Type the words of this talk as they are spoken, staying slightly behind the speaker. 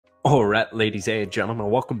All right, ladies and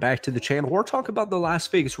gentlemen, welcome back to the channel. We're talking about the Las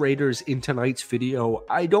Vegas Raiders in tonight's video.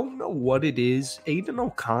 I don't know what it is. Aiden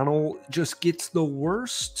O'Connell just gets the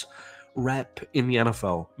worst rep in the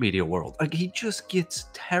NFL media world. Like, he just gets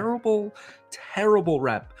terrible, terrible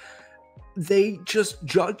rep. They just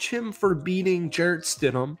judge him for beating Jarrett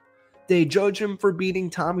Stidham. They judge him for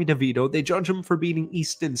beating Tommy DeVito. They judge him for beating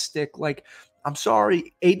Easton Stick. Like, I'm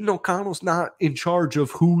sorry, Aiden O'Connell's not in charge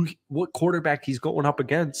of what quarterback he's going up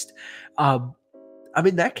against. Um, I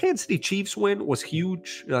mean, that Kansas City Chiefs win was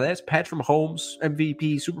huge. You know, that's Patrick Mahomes,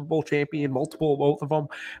 MVP, Super Bowl champion, multiple, both of them.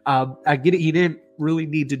 I get it. He didn't really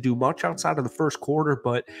need to do much outside of the first quarter,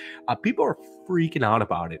 but people are freaking out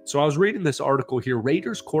about it. So I was reading this article here,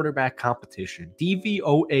 Raiders quarterback competition.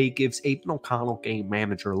 DVOA gives Aiden O'Connell game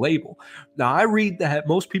manager label. Now, I read that.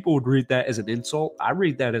 Most people would read that as an insult. I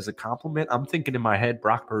read that as a compliment. I'm thinking in my head,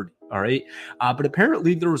 Brock Purdy. All right. But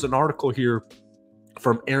apparently there was an article here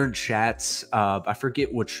from Aaron Schatz. I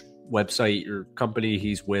forget which website or company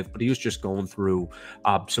he's with, but he was just going through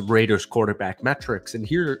some Raiders quarterback metrics. And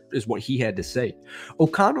here is what he had to say.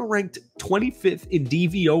 O'Connell ranked 25th in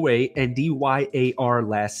DVOA and DYAR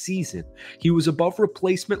last season. He was above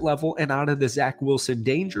replacement level and out of the Zach Wilson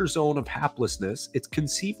danger zone of haplessness. It's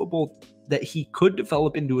conceivable that he could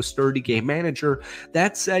develop into a sturdy game manager.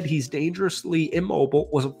 That said, he's dangerously immobile,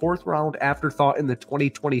 was a fourth-round afterthought in the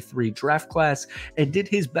 2023 draft class, and did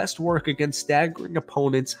his best work against staggering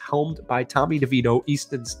opponents helmed by Tommy DeVito,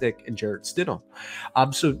 Easton Stick, and Jarrett Stidham.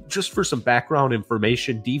 So just for some background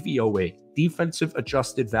information, DVOA, defensive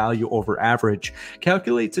adjusted value over average,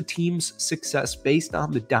 calculates a team's success based on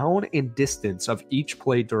the down and distance of each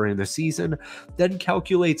play during the season, then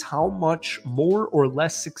calculates how much more or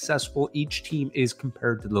less successful each team is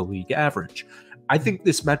compared to the league average. I think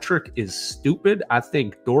this metric is stupid. I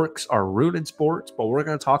think dorks are ruining sports, but we're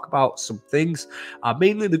going to talk about some things,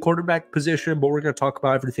 mainly the quarterback position, but we're going to talk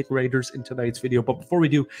about everything Raiders in tonight's video. But before we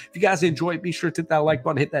do, if you guys enjoy it, be sure to hit that like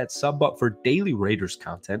button, hit that sub button for daily Raiders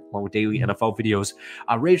content, along with daily NFL videos.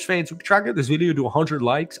 Raiders fans, we can try to get this video to 100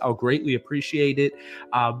 likes. I'll greatly appreciate it.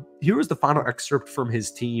 Here is the final excerpt from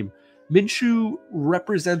his team. Minshew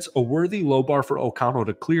represents a worthy low bar for O'Connell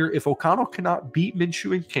to clear. If O'Connell cannot beat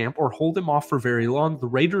Minshew in camp or hold him off for very long, the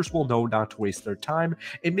Raiders will know not to waste their time,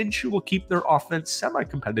 and Minshew will keep their offense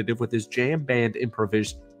semi-competitive with his jam band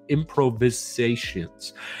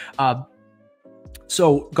improvisations.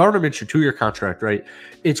 So Gardner Minshew, 2-year contract, right?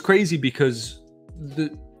 It's crazy because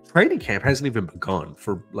the training camp hasn't even begun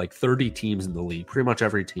for like 30 teams in the league, pretty much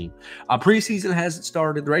every team. Preseason hasn't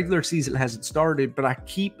started, the regular season hasn't started, but I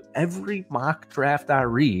keep every mock draft I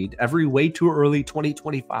read, every way too early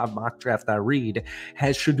 2025 mock draft I read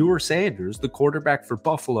has Shedeur Sanders, the quarterback for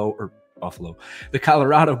the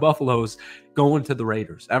Colorado Buffaloes, going to the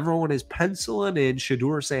Raiders. Everyone is penciling in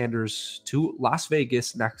Shedeur Sanders to Las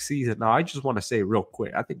Vegas next season. Now, I just want to say real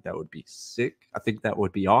quick, I think that would be sick. I think that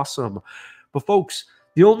would be awesome. But folks,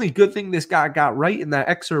 the only good thing this guy got right in that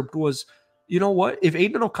excerpt was, you know what? If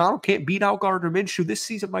Aiden O'Connell can't beat out Gardner Minshew, this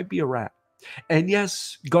season might be a wrap. And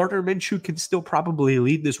yes, Gardner Minshew can still probably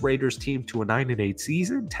lead this Raiders team to a 9-8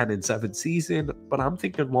 season, 10-7 season, but I'm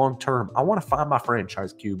thinking long term. I want to find my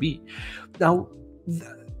franchise QB. Now,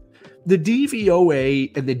 the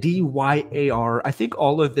DVOA and the DYAR, I think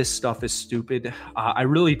all of this stuff is stupid. I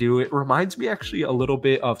really do. It reminds me actually a little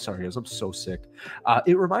bit of, sorry, I'm so sick.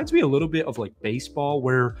 It reminds me a little bit of like baseball,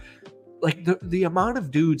 where like the amount of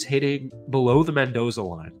dudes hitting below the Mendoza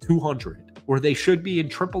line, 200, where they should be in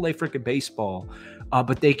AAA freaking baseball,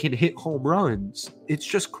 but they can hit home runs. It's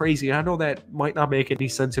just crazy. I know that might not make any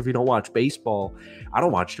sense if you don't watch baseball. I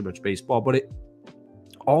don't watch too much baseball, but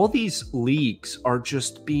all these leagues are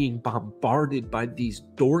just being bombarded by these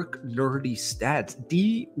dork nerdy stats.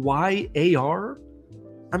 DYAR?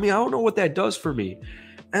 I mean, I don't know what that does for me.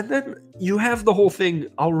 And then you have the whole thing.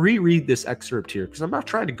 I'll reread this excerpt here because I'm not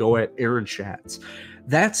trying to go at Aaron Schatz.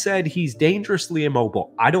 That said, he's dangerously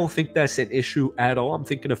immobile. I don't think that's an issue at all. I'm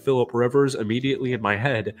thinking of Phillip Rivers immediately in my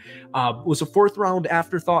head. Was a fourth-round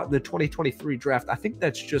afterthought in the 2023 draft. I think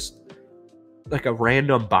that's just like a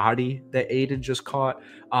random body that Aiden just caught.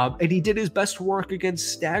 And he did his best work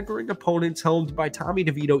against staggering opponents helmed by Tommy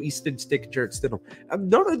DeVito, Easton Stick, and Jarrett Stidham.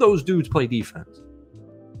 None of those dudes play defense.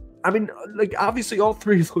 I mean, like, obviously all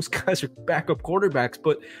three of those guys are backup quarterbacks,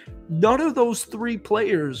 but none of those three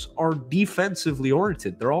players are defensively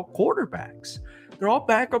oriented. They're all quarterbacks. They're all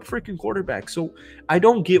backup freaking quarterbacks. So I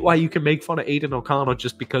don't get why you can make fun of Aiden O'Connell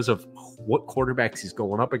just because of what quarterbacks he's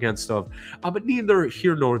going up against but neither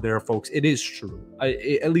here nor there, folks. It is true.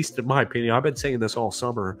 At least in my opinion. I've been saying this all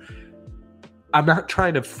summer. I'm not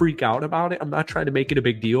trying to freak out about it. I'm not trying to make it a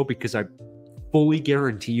big deal because I fully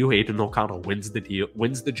guarantee you Aiden O'Connell wins the deal,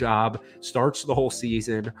 wins the job, starts the whole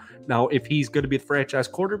season. Now, if he's going to be the franchise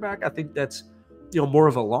quarterback, I think that's, more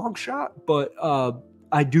of a long shot, but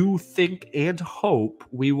I do think and hope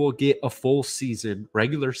we will get a full season,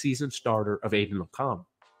 regular season starter of Aiden O'Connell.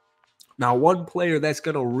 Now, one player that's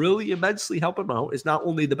going to really immensely help him out is not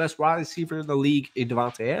only the best wide receiver in the league in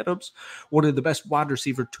Davante Adams, one of the best wide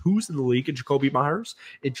receiver twos in the league in Jacoby Myers,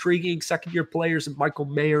 intriguing second-year players in Michael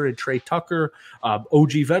Mayer and Trey Tucker,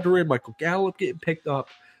 OG veteran Michael Gallup getting picked up.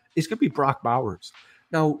 It's going to be Brock Bowers.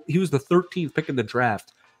 Now, he was the 13th pick in the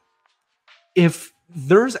draft. If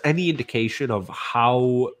there's any indication of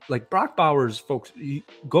how, like, Brock Bowers, folks,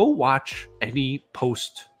 go watch any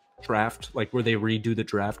post draft, like where they redo the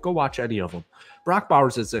draft, go watch any of them. Brock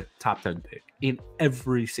Bowers is a top 10 pick in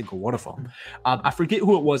every single one of them. I forget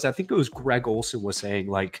who it was. I think it was Greg Olson was saying,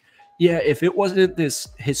 like, yeah, if it wasn't this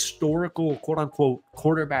historical quote unquote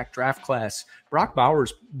quarterback draft class, Brock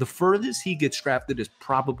Bowers, the furthest he gets drafted is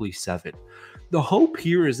probably 7. The hope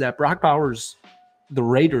here is that Brock Bowers, the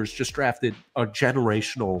Raiders just drafted a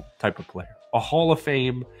generational type of player, a Hall of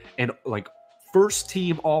Fame and like first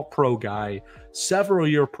team all-pro guy,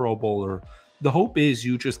 several-year Pro Bowler. The hope is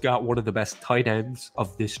you just got one of the best tight ends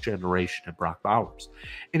of this generation in Brock Bowers.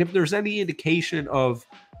 And if there's any indication of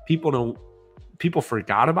people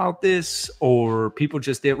forgot about this, or people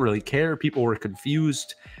just didn't really care, people were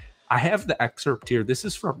confused, I have the excerpt here. This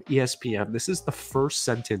is from ESPN. This is the first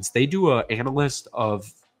sentence. They do an analyst of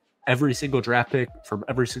every single draft pick from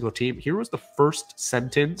every single team. Here was the first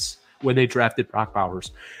sentence when they drafted Brock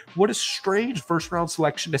Bowers. What a strange first-round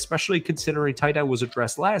selection, especially considering tight end was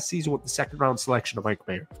addressed last season with the second-round selection of Mike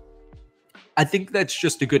Mayer. I think that's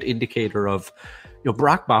just a good indicator of,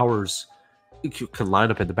 Brock Bowers can line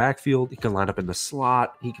up in the backfield. He can line up in the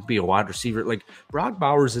slot. He can be a wide receiver. Like, Brock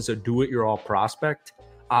Bowers is a do-it-your-all prospect.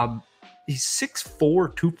 He's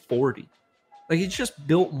 6'4", 240. Like, he's just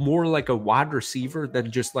built more like a wide receiver than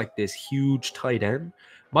just like this huge tight end.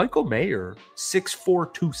 Michael Mayer,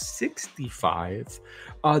 6'4", 265.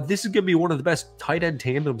 This is going to be one of the best tight end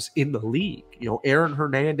tandems in the league. Aaron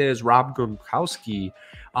Hernandez, Rob Gronkowski.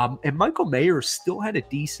 And Michael Mayer still had a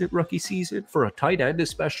decent rookie season for a tight end,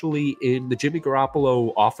 especially in the Jimmy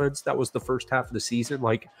Garoppolo offense. That was the first half of the season.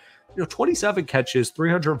 27 catches,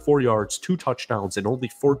 304 yards, 2 touchdowns in only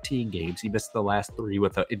 14 games. He missed the last 3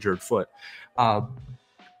 with an injured foot.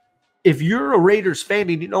 If you're a Raiders fan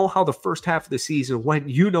and you know how the first half of the season went,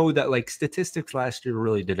 you know that like statistics last year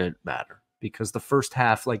really didn't matter, because the first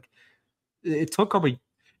half, like, it took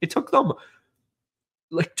them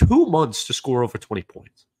like 2 months to score over 20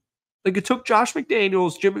 points. Like, it took Josh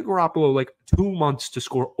McDaniels, Jimmy Garoppolo, like 2 months to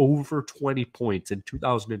score over 20 points in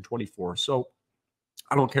 2024. So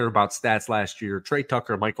I don't care about stats last year. Trey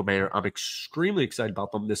Tucker, Michael Mayer, I'm extremely excited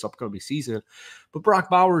about them this upcoming season. But Brock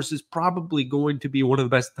Bowers is probably going to be one of the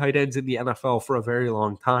best tight ends in the NFL for a very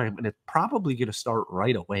long time, and it's probably going to start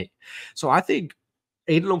right away. So I think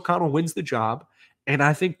Aiden O'Connell wins the job, and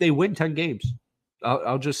I think they win 10 games.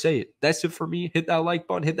 I'll just say it. That's it for me. Hit that like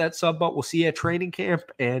button, hit that sub button. We'll see you at training camp,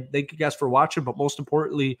 and thank you guys for watching. But most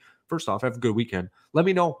importantly, first off, have a good weekend. Let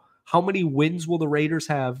me know, how many wins will the Raiders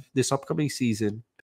have this upcoming season?